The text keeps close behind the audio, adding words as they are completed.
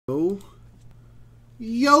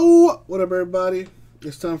Yo, what up, everybody?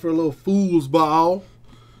 It's time for a little fool's ball.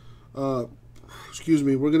 Excuse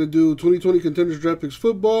me. We're gonna do 2020 Contenders Draft Picks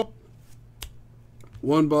Football.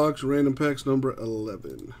 One box, random packs number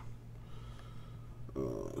 11.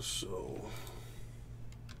 So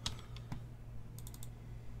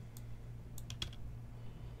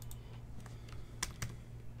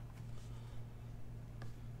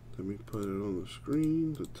let me put it on the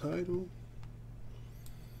screen. The title.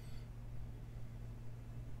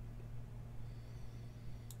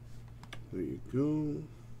 There you go.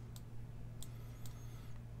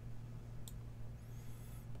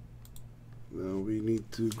 Now we need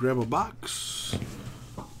to grab a box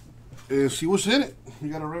and see what's in it. We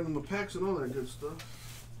gotta random the packs and all that good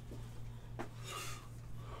stuff.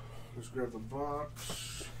 Let's grab the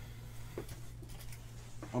box.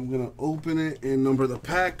 I'm gonna open it and number the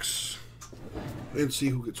packs and see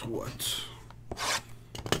who gets what.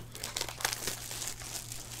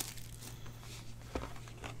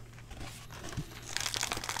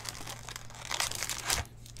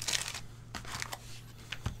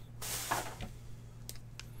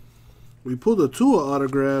 We pulled a Tua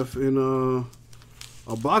autograph in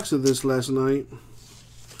a box of this last night.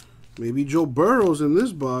 Maybe Joe Burrow's in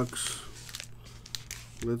this box.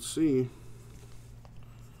 Let's see.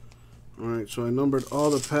 Alright, so I numbered all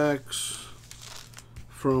the packs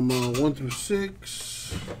from 1 through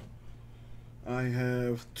 6. I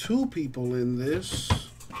have 2 people in this.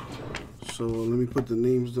 So let me put the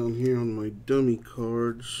names down here on my dummy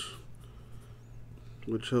cards,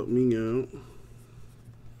 which help me out.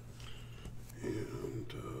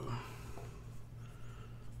 And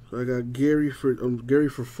so I got Gary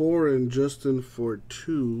for 4 and Justin for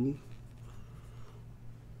 2.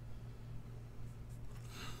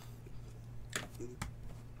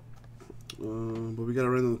 But we got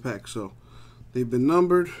to random the pack, so they've been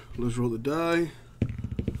numbered. Let's roll the die.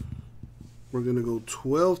 We're gonna go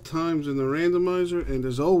 12 times in the randomizer, and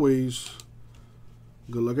as always,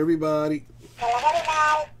 good luck, everybody.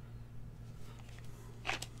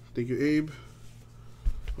 Thank you, Abe.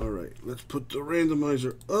 Alright, let's put the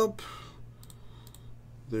randomizer up.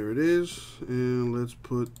 There it is. And let's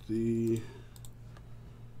put the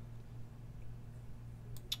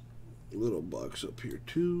little box up here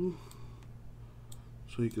too,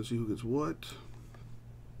 so you can see who gets what.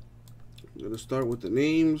 I'm going to start with the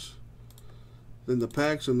names, then the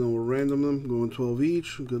packs, and then we'll random them, going 12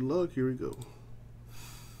 each. Good luck. Here we go.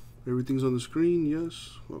 Everything's on the screen,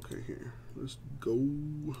 yes? Okay, here. Let's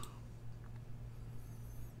go.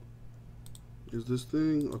 Is this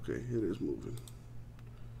thing? Okay, it is moving.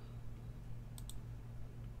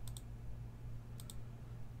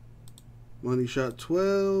 Money shot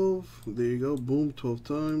 12. There you go. Boom, 12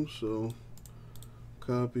 times. So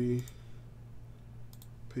copy,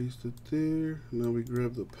 paste it there. Now we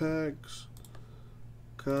grab the packs.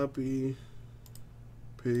 Copy,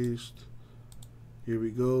 paste. Here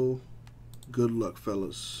we go. Good luck,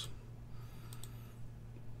 fellas.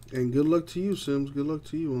 And good luck to you, Sims. Good luck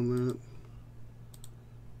to you on that.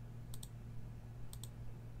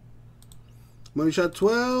 Money shot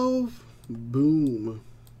 12. Boom.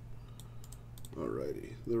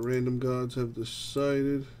 Alrighty. The random gods have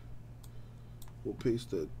decided. We'll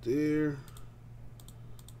paste that there.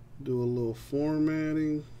 Do a little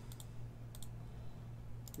formatting.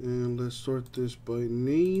 And let's sort this by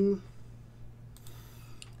name.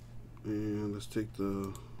 And let's take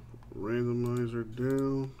the randomizer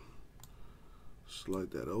down.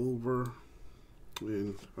 Slide that over.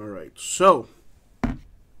 And alright, so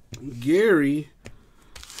Gary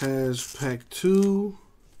has pack 2,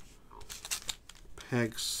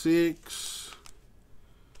 pack 6,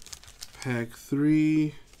 pack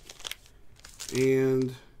 3,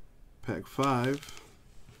 and pack 5.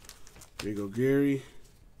 There you go, Gary.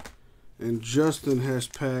 And Justin has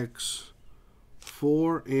packs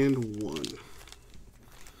 4 and 1.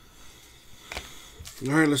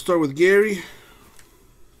 Alright, let's start with Gary.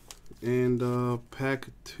 And pack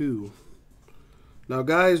 2. Now,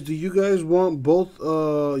 guys, do you guys want both?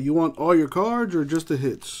 You want all your cards or just the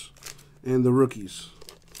hits and the rookies?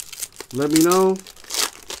 Let me know,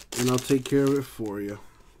 and I'll take care of it for you.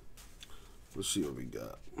 Let's see what we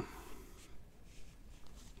got.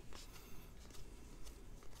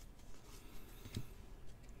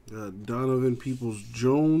 Got Donovan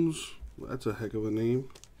Peoples-Jones. That's a heck of a name.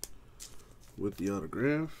 With the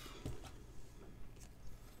autograph.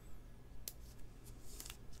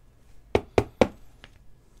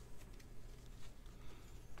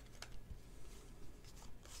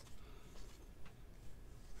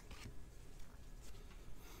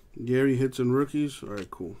 Gary hits and rookies. All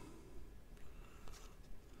right, cool.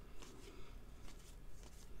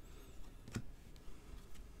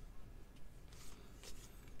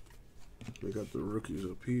 I got the rookies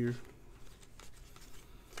up here.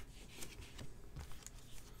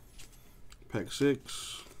 Pack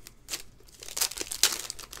 6.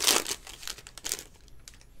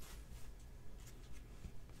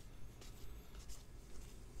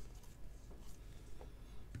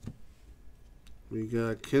 We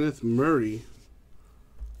got Kenneth Murray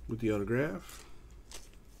with the autograph.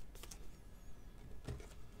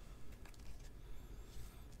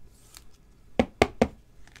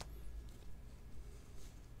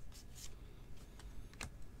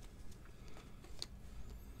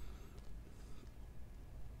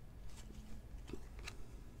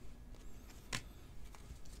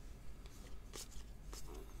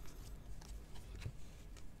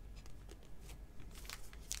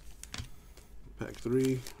 Pack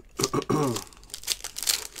 3.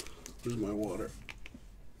 Where's my water?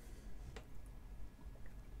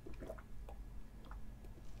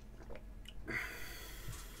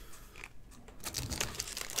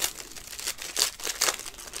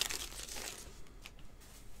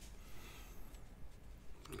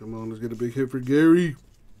 Come on, let's get a big hit for Gary.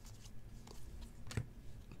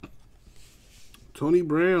 Tony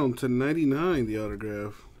Brown to 99, the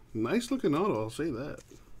autograph. Nice looking auto, I'll say that.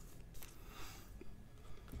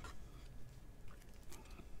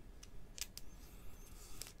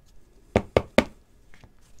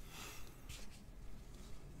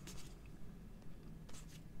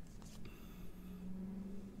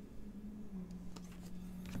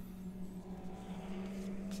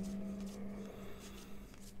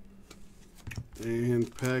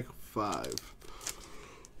 And pack 5.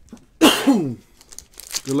 Good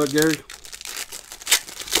luck, Gary.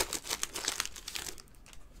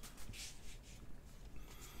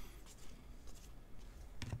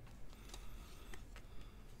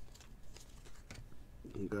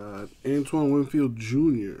 We got Antoine Winfield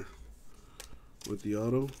Jr. with the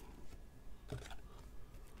auto.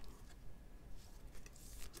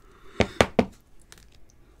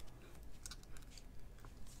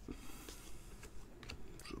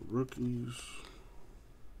 Rookies.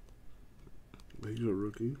 He's a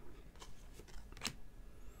rookie.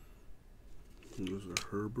 There's a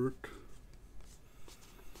Herbert.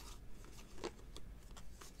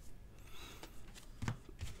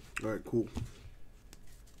 All right, cool.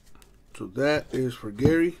 So that is for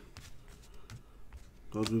Gary.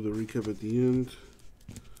 I'll do the recap at the end.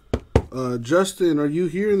 Justin, are you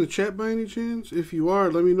here in the chat by any chance? If you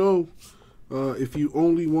are, let me know. If you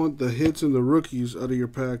only want the hits and the rookies out of your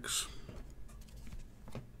packs,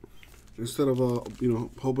 instead of a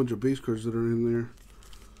whole bunch of base cards that are in there.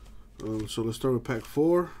 So let's start with pack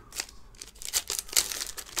 4.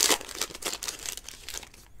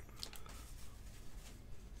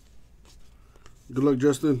 Good luck,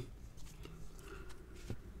 Justin.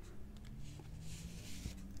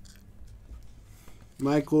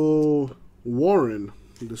 Michael Warren,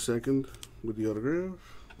 the second, with the autograph.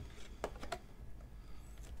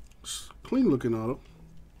 Clean looking auto.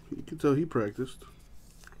 You can tell he practiced.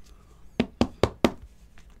 Let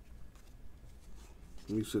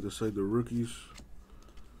me set aside the rookies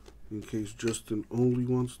in case Justin only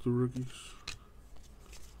wants the rookies.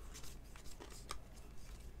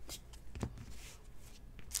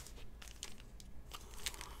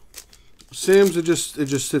 Sam's, it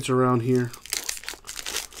just sits around here.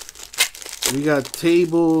 We got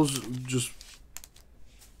tables, just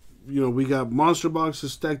we got monster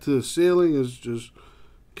boxes stacked to the ceiling. It's just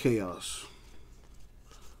chaos.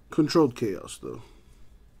 Controlled chaos, though.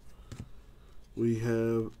 We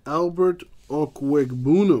have Albert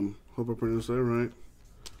Okwuegbunam, hope I pronounced that right,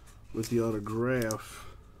 with the autograph.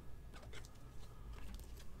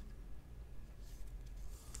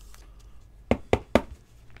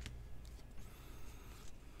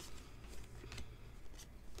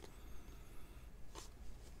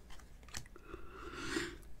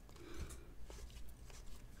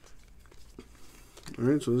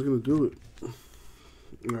 Alright, so that's going to do it.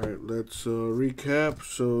 Alright, let's recap.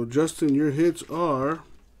 So, Justin, your hits are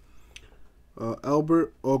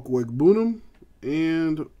Albert Okwuegbunam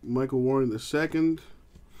and Michael Warren II.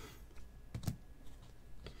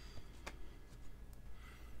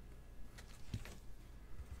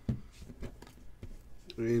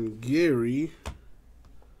 And Gary,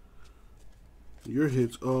 your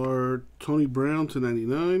hits are Tony Brown to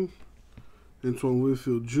 99, Antoine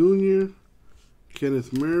Winfield Jr.,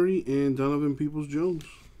 Kenneth Murray, and Donovan Peoples-Jones.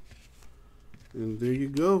 And there you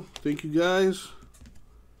go. Thank you, guys.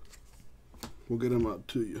 We'll get them out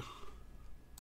to you.